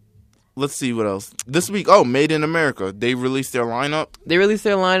 Fucking... Let's see what else. This week, Made in America. They released their lineup. They released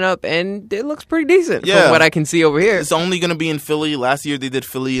their lineup, and it looks pretty decent Yeah. from what I can see over here. It's only going to be in Philly. Last year, they did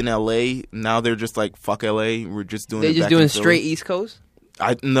Philly and L.A. Now they're just like, fuck L.A. We're just doing it They're just back doing in Philly. straight East Coast?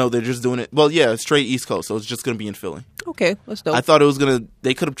 No, they're just doing it. Well, yeah, straight East Coast, so it's just going to be in Philly. Okay, that's dope. I thought it was going to...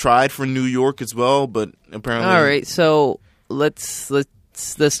 They could have tried for New York as well, but apparently... All right, so let's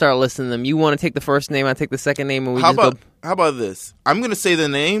start listing them. You want to take the first name, I take the second name, and we How just How about this? I'm going to say the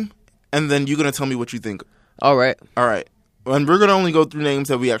name, and then you're going to tell me what you think. All right. All right. And we're going to only go through names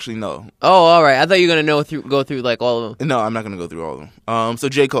that we actually know. Oh, all right. I thought you were going to go through like all of them. No, I'm not going to go through all of them. So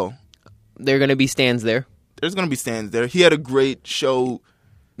J. Cole. There are going to be stands there. There's going to be stands there. He had a great show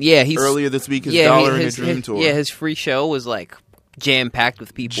Yeah, he's earlier this week, his Dollar in a Dream tour. Yeah, his free show was like jam-packed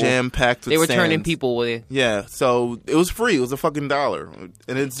with people. Jam-packed with They were stands. turning people with. Yeah, so it was free. It was a fucking $1.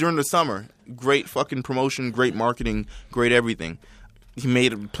 And it's during the summer. Great fucking promotion, great marketing, great everything. He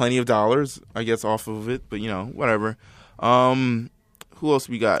made plenty of dollars, I guess, off of it, but whatever. Who else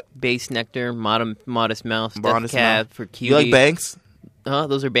we got? Bass Nectar, Modest Mouse, Def Modest Cab Mouse. for Cutie. You like Banks?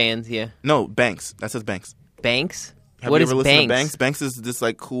 Those are bands, yeah. No, Banks. That says Banks. Banks? Have What you is ever listened Banks? to Banks? Banks is this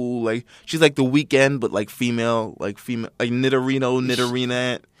like cool, like she's like The Weeknd, but like female, like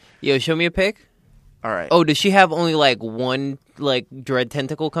Nitterino. Yo, show me a pic. All right. Oh, does she have only like one like dread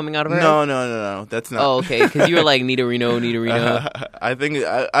tentacle coming out of her head? No. That's not. Oh, okay. Because you were like Nitterino. I think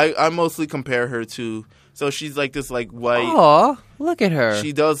I mostly compare her to. So she's like this like white. Aw, look at her.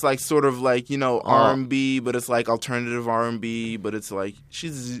 She does like sort of like R&B, but it's like alternative R&B, but it's like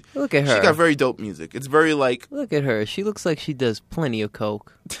she's. Look at her. She got very dope music. It's very like. Look at her. She looks like she does plenty of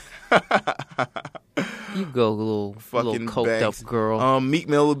coke. You go, little Fucking coked Banks. up girl. Meek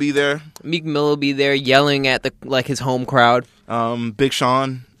Mill will be there. Meek Mill will be there yelling at his home crowd. Big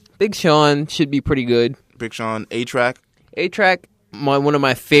Sean. Big Sean should be pretty good. Big Sean. A-Track. A-Track, one of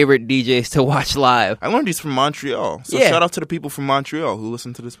my favorite DJs to watch live. I learned he's from Montreal. So Yeah. shout out to the people from Montreal who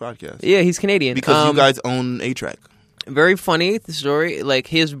listen to this podcast. Yeah, he's Canadian. Because you guys own A-Track. Very funny, the story. Like,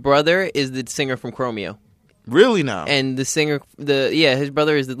 his brother is the singer from Chromeo. Really now? And the singer, his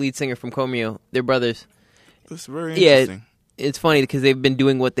brother is the lead singer from Chromeo. They're brothers. That's very Yeah. interesting. it's funny because they've been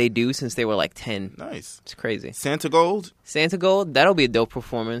doing what they do since they were like 10. Nice. It's crazy. Santa Gold. Santa Gold, that'll be a dope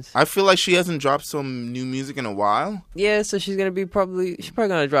performance. I feel like she hasn't dropped some new music in a while. Yeah, so she's probably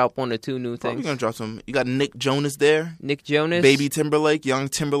gonna drop 1 or 2 new Probably things. gonna drop some. You got Nick Jonas there. Nick Jonas, Baby Timberlake, Young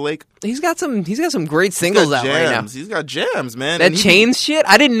Timberlake. he's got some great singles out right now. He's got jams, man. That And he- Chains shit,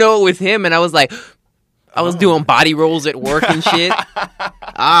 I didn't know it was him, and I was like, I was doing body rolls at work and shit.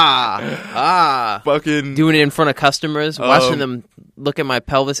 fucking Doing it in front of customers, watching them look at my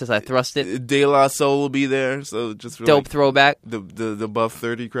pelvis as I thrust it. De La Soul will be there. So just for Dope throwback. the above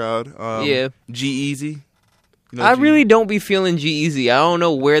 30 crowd. Yeah. G-Eazy. You know I G- really don't be feeling G-Eazy. I don't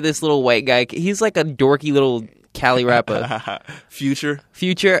know where this little white guy... He's like a dorky little Cali rapper. Future.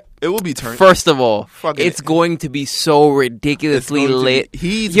 Future, It will be turned. first of all, Fucking- it's going to be so ridiculously lit.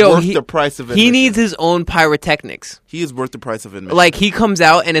 He's worth the price of admission. He needs his own pyrotechnics. He is worth the price of admission. Like, he comes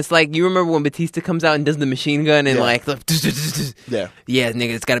out, and it's like... You remember when Batista comes out and does the machine gun and Yeah. like... yeah. Yeah,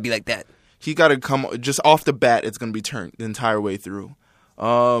 nigga, it's got to be like that. He got to come just off the bat. It's going to be turned the entire way through.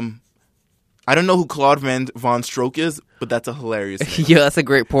 I don't know who Claude Von Stroke is, but that's a hilarious name. Yeah, that's a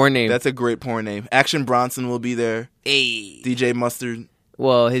great porn name. That's a great porn name. Action Bronson will be there. Hey. DJ Mustard.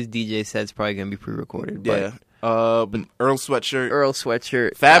 Well, his DJ set's probably going to be pre-recorded. But Yeah. Earl Sweatshirt. Earl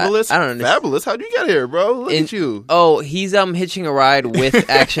Sweatshirt. Fabulous. I don't know. Fabulous. How'd you get here, bro? Look at you. Oh, he's hitching a ride with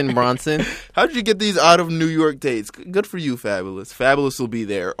Action Bronson. How did you get these out of New York dates? Good for you, Fabulous. Fabulous will be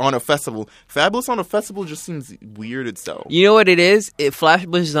there on a festival. Fabulous on a festival just seems weird itself. You know what it is?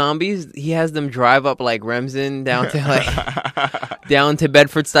 Flatbush Zombies. He has them drive up like Remsen down to like down to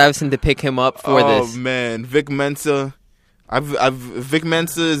Bedford Stuyvesant to pick him up for this. Oh man, Vic Mensa. Vic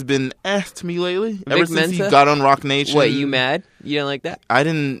Mensa has been to me lately. Ever since he Mensa? got on Rock Nation. What, you mad? You didn't like that? I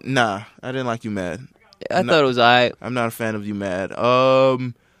didn't like You Mad. I thought it was alright. I'm not a fan of You Mad.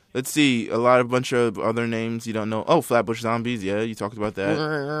 Let's see. A bunch of other names you don't know. Oh, Flatbush Zombies. Yeah, you talked about that.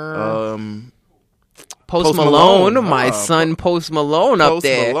 Post Post Malone, Malone. my son Post Malone up Post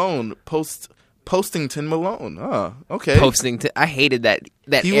there. Malone. Postington Malone. Okay. I hated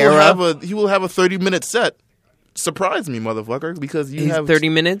that He era. will have a 30-minute set. Surprise me, motherfucker, because you He's have 30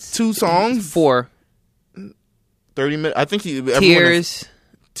 minutes? 2 songs. 4. 30 minutes. I think Tears.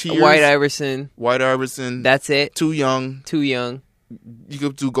 White Iverson. White Iverson. That's it. Too Young. Too Young. You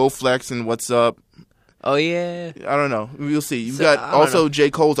could do Go Flex and What's Up. Oh, yeah. I don't know. We'll see. You've So, got I don't also know. J.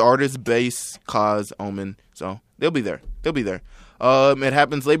 Cole's artist, Bass, Cause, Omen. So they'll be there. It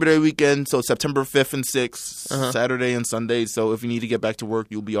happens Labor Day weekend, so September 5th and 6th, Saturday and Sunday. So if you need to get back to work,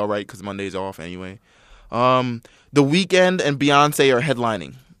 you'll be all right because Monday's off anyway. The Weeknd and Beyonce are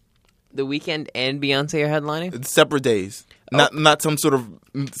headlining. The Weeknd and Beyonce are headlining? It's separate days. Not some sort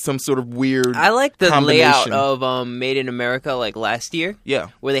of weird. I like the layout combination. of Made in America like last year. Yeah.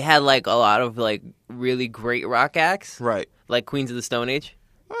 Where they had like a lot of like really great rock acts. Right. Like Queens of the Stone Age.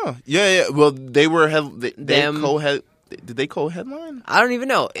 Oh yeah. Well, they were they Them- co-head. Did they co-headline? I don't even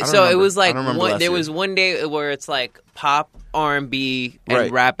know. don't So it remember. was like I don't remember one, last there year. was one day where it's like pop, R&B, and Right.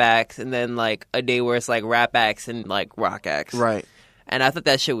 rap acts, and then like a day where it's like rap acts and like rock acts. Right. And I thought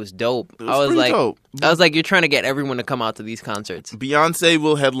that shit was dope. It was pretty dope. I was like, you're trying to get everyone to come out to these concerts. Beyonce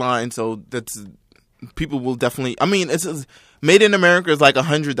will headline, so that's people will definitely. I mean, it's Made in America is like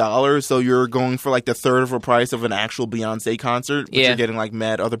 $100, so you're going for like the third of a price of an actual Beyonce concert. But Yeah. you're getting like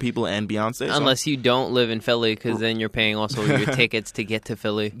mad other people and Beyonce. so. Unless you don't live in Philly, because then you're paying also your tickets to get to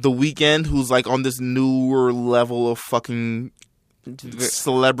Philly. The Weeknd, who's like on this newer level of fucking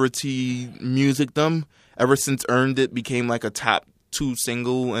celebrity musicdom, ever since Earned It became like a top 2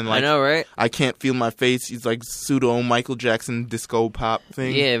 single, and like I know, right? I Can't Feel My Face. He's like pseudo Michael Jackson disco pop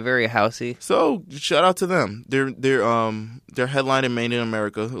thing. Yeah, very housey. So shout out to them. They're headlining Made in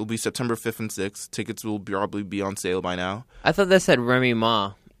America. It will be September 5th and 6th. Tickets will probably be on sale by now. I thought that said Remy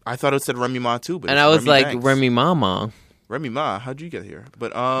Ma. I thought it said Remy Ma too, but And it's I was Remy like, Banks. Remy Ma. Remy Ma, how'd you get here?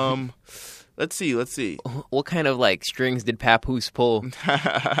 But let's see. What kind of like strings did Papoose pull?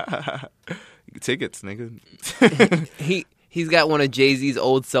 Tickets, nigga. He's got one of Jay-Z's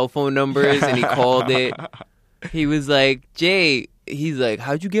old cell phone numbers, and he called it. He was like, Jay, he's like,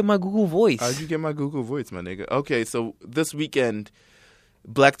 how'd you get my Google Voice? How'd you get my Google Voice, my nigga? Okay, so this weekend,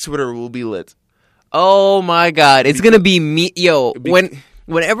 Black Twitter will be lit. Oh, my God. It's going to be me. Yo,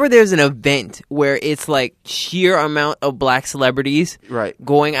 whenever there's an event where it's like sheer amount of black celebrities Right.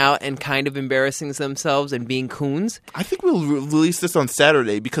 going out and kind of embarrassing themselves and being coons. I think we'll release this on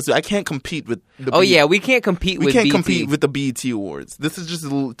Saturday because I can't compete with the Yeah, we can't compete with can't BET. compete with the BET Awards. This is just a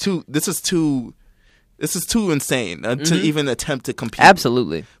little too. This is too insane to even attempt to compete.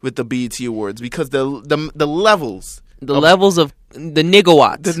 Absolutely. with the BET Awards because the levels The levels of the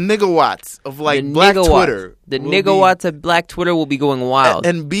nigawatts. The nigawatts of like The Black nigawatts. Twitter. The will nigawatts of Black Twitter will be going wild.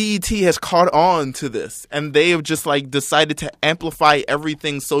 And BET has caught on to this, and they have just like decided to amplify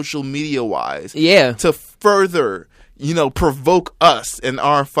everything social media wise. Yeah. To further, provoke us and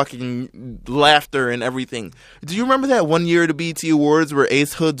our fucking laughter and everything. Do you remember that one year at the BET Awards where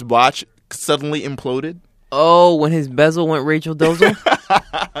Ace Hood's watch suddenly imploded? Oh, when his bezel went Rachel Dolezal?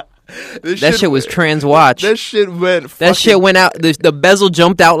 That shit was trans watch. That shit went. That shit went out. The bezel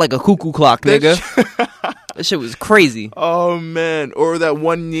jumped out like a cuckoo clock, nigga. That shit was crazy. Oh man! Or that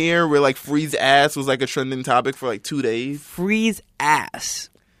one year where like Freeze ass was like a trending topic for like 2 days. Freeze ass.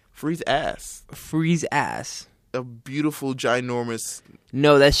 Freeze ass. Freeze ass. A beautiful, ginormous.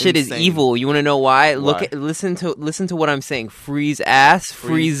 No, that shit is evil. You want to know why? Listen to what I'm saying. Freeze ass.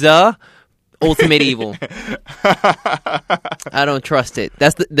 Frieza. Ultimate evil. I don't trust it.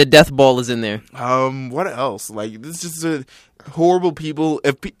 That's the death ball is in there. What else? Like, this is just horrible people.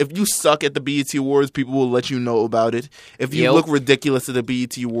 If you suck at the BET Awards, people will let you know about it. If you look ridiculous at the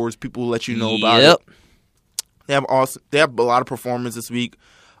BET Awards, people will let you know about it. They have a lot of performers this week.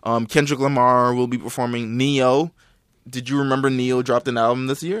 Kendrick Lamar will be performing. Neo. Did you remember Neo dropped an album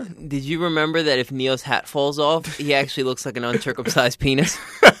this year? Did you remember that if Neo's hat falls off, he actually looks like an uncircumcised penis?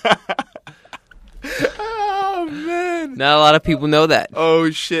 Oh man! Not a lot of people know that. Oh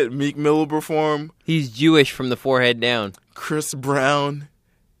shit! Meek Mill will perform. He's Jewish from the forehead down. Chris Brown,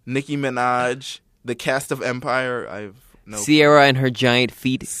 Nicki Minaj, the cast of Empire. Sierra and her giant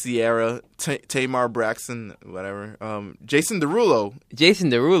feet. Sierra, Tamar Braxton, whatever. Jason Derulo.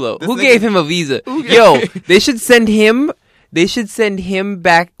 Who gave him a visa? Yo, they should send him. They should send him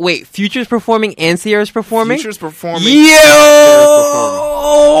back. Wait, Future's performing and Sierra's performing? Future's performing. Yo!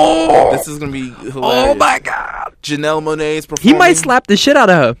 This is going to be hilarious. Oh my god. Janelle Monáe's performing. He might slap the shit out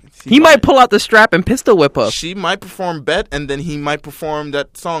of her. He might pull out the strap and pistol whip her. She might perform Bet, and then he might perform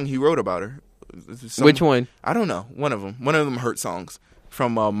that song he wrote about her. Which one? I don't know. One of them. One of them hurt songs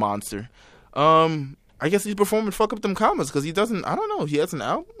from Monster. I guess he's performing Fuck Up Them Commas because he doesn't. I don't know. He has an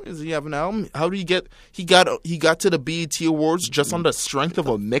album. Does he have an album? How do he get? He got to the BET Awards just on the strength of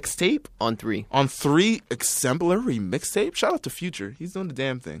a mixtape. On 3 exemplary mixtape. Shout out to Future. He's doing the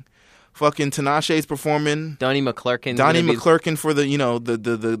damn thing. Fucking Tinashe's performing. Donnie McClurkin for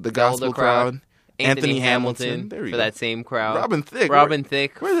the gospel crowd. Anthony Hamilton for that same crowd. Robin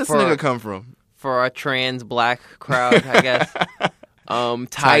Thicke. Where does this nigga come from? For our trans black crowd, I guess.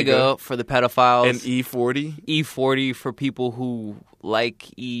 Tyga for the pedophiles. And E40. E40 for people who like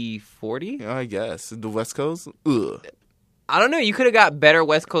E40? I guess. The West Coast? Ugh. I don't know. You could have got better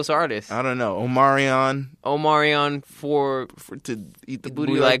West Coast artists. I don't know. Omarion for to eat the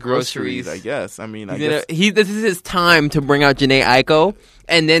booty like groceries, I guess. I mean, this is his time to bring out Jhené Aiko,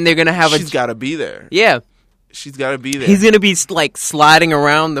 and then they're going to have She's got to be there. Yeah. She's got to be there. He's going to be like sliding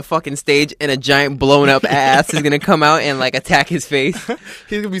around the fucking stage and a giant blown up ass is going to come out and like attack his face.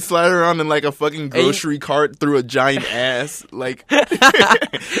 He's going to be sliding around in like a fucking grocery cart through a giant ass. Like,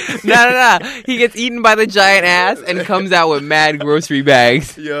 No. He gets eaten by the giant ass and comes out with mad grocery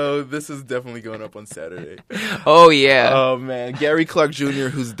bags. Yo, this is definitely going up on Saturday. Oh, yeah. Oh, man. Gary Clark Jr.,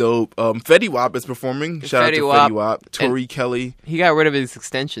 who's dope. Fetty Wap is performing. Shout out to Fetty Wap. Tori Kelly. He got rid of his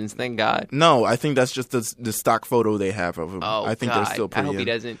extensions, thank God. No, I think that's just the stock photo they have of him. Oh, I think God. they're still pretty. I hope he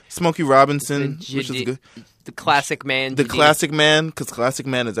doesn't. Smokey Robinson, which is good. The classic man. Classic man, because Classic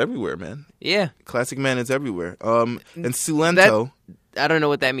Man is everywhere, man. Yeah. Classic Man is everywhere. And Silento. I don't know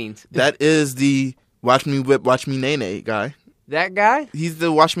what that means. That is the Watch Me Whip, Watch Me Nay guy. That guy? He's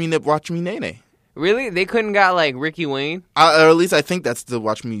the Watch Me Nip, Watch Me Nay. Really? They couldn't got like Ricky Wayne? Or at least I think that's the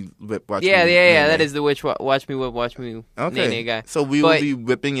Watch Me Whip, Watch Me Nay. Yeah. That is the Watch Me Whip, Watch Me Nay guy. So we will be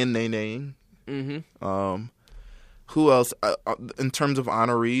whipping and nay-naying. Mm-hmm. Who else? In terms of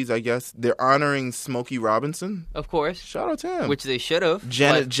honorees, I guess they're honoring Smokey Robinson. Of course. Shout out to him. Which they should have.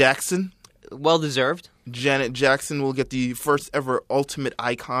 Janet Jackson. Well deserved. Janet Jackson will get the first ever Ultimate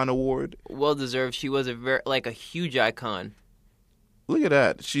Icon Award. Well deserved. She was a huge icon. Look at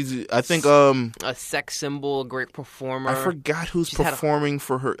that. She's, I think, a sex symbol, a great performer. I forgot who's performing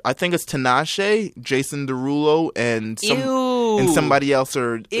for her. I think it's Tinashe, Jason Derulo, and somebody else.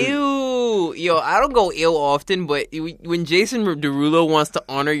 Ew. Yo, I don't go ill often, but when Jason Derulo wants to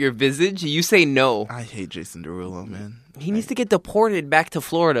honor your visage, you say no. I hate Jason Derulo, man. He needs to get deported back to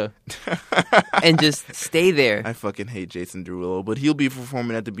Florida and just stay there. I fucking hate Jason Derulo, but he'll be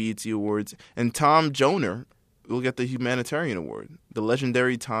performing at the BET Awards. And Tom Joyner will get the humanitarian award. The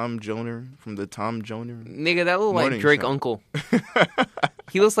legendary Tom Joyner from the Tom Joyner. Nigga, that look like Morning Drake show. uncle.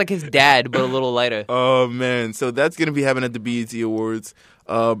 He looks like his dad, but a little lighter. Oh man, so that's gonna be happening at the BET Awards.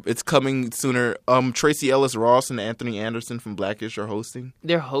 It's coming sooner. Tracy Ellis Ross and Anthony Anderson from Blackish are hosting.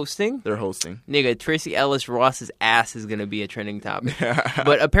 They're hosting? They're hosting. Nigga, Tracy Ellis Ross's ass is gonna be a trending topic.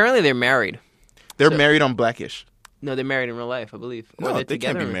 But apparently they're married. They're married on Blackish. No, they're married in real life, I believe. Or No, they're they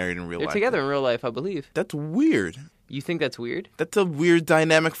can't together be married in real They're life. together in real life, I believe. That's weird. You think that's weird? That's a weird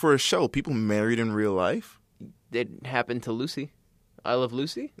dynamic for a show. People married in real life. It happened to Lucy. I Love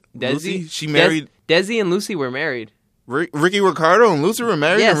Lucy? Lucy? She married... Desi and Lucy were married. Ricky Ricardo and Lucy were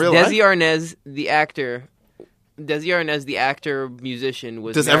married in real Desi life? Arnaz, the actor... Desi Arnaz, the actor, musician,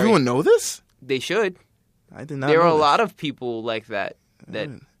 was Does married. everyone know this? They should. I did not There know are a this. lot of people like that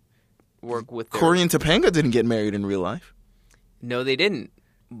work with their... Corey and Topanga didn't get married in real life. No, they didn't.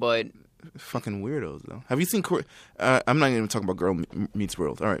 But Fucking weirdos, though. Have you seen Corey? I'm not even talking about Girl Meets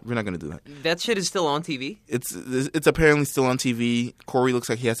World. All right, we're not going to do that. that shit is still on TV. It's apparently still on TV. Corey looks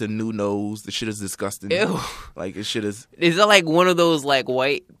like he has a new nose. The shit is disgusting. Ew. Like, this shit is... Is that like one of those like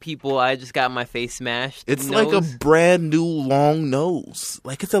white people, I just got my face smashed? It's nose? like a brand new long nose.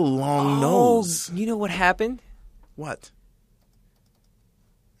 Like, it's a long nose. You know what happened? What?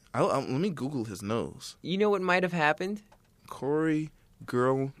 Let me Google his nose. You know what might have happened? Corey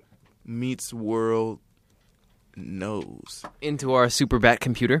Girl Meets World nose. Into our super bat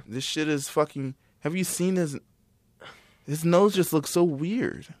computer. This shit is fucking... Have you seen his... His nose just looks so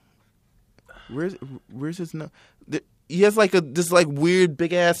weird. Where's his nose? He has like this like weird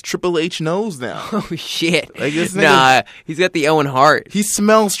big ass Triple H nose now. Oh shit! Like, this nigga- nah, he's got the Owen Hart. He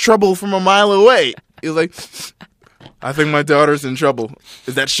smells trouble from a mile away. He's like, I think my daughter's in trouble.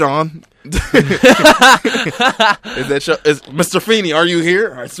 Is that Sean? Is that Sean? Is Mr. Feeney? Are you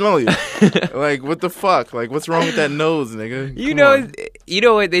here? I smell you. Like, what the fuck? Like, what's wrong with that nose, nigga? You Come know, on. you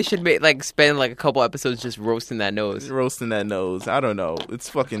know what? They should make like spend like a couple episodes just roasting that nose. Roasting that nose. I don't know. It's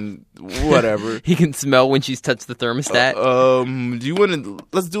fucking whatever. He can smell when she's touched the thermostat. Do you want to?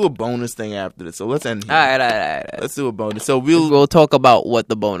 Let's do a bonus thing after this. So let's end here. All right. Let's do a bonus. So We'll talk about what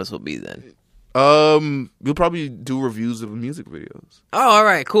the bonus will be then. we'll probably do reviews of music videos. Oh, all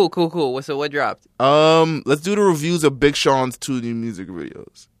right, cool. So what dropped? Let's do the reviews of Big Sean's 2 new music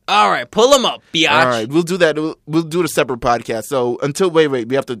videos. All right, pull them up, biatch. All right, we'll do that. We'll do it a separate podcast. So wait,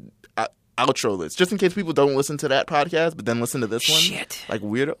 we have to outro this just in case people don't listen to that podcast, but then listen to this one. Shit. Like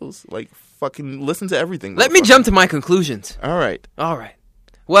weirdos, like fucking listen to everything. Let me jump to my conclusions. All right.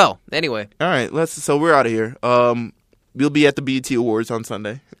 Well, anyway. All right. So we're out of here. We'll be at the BET Awards on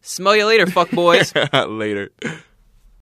Sunday. Smell you later, fuck boys. Later.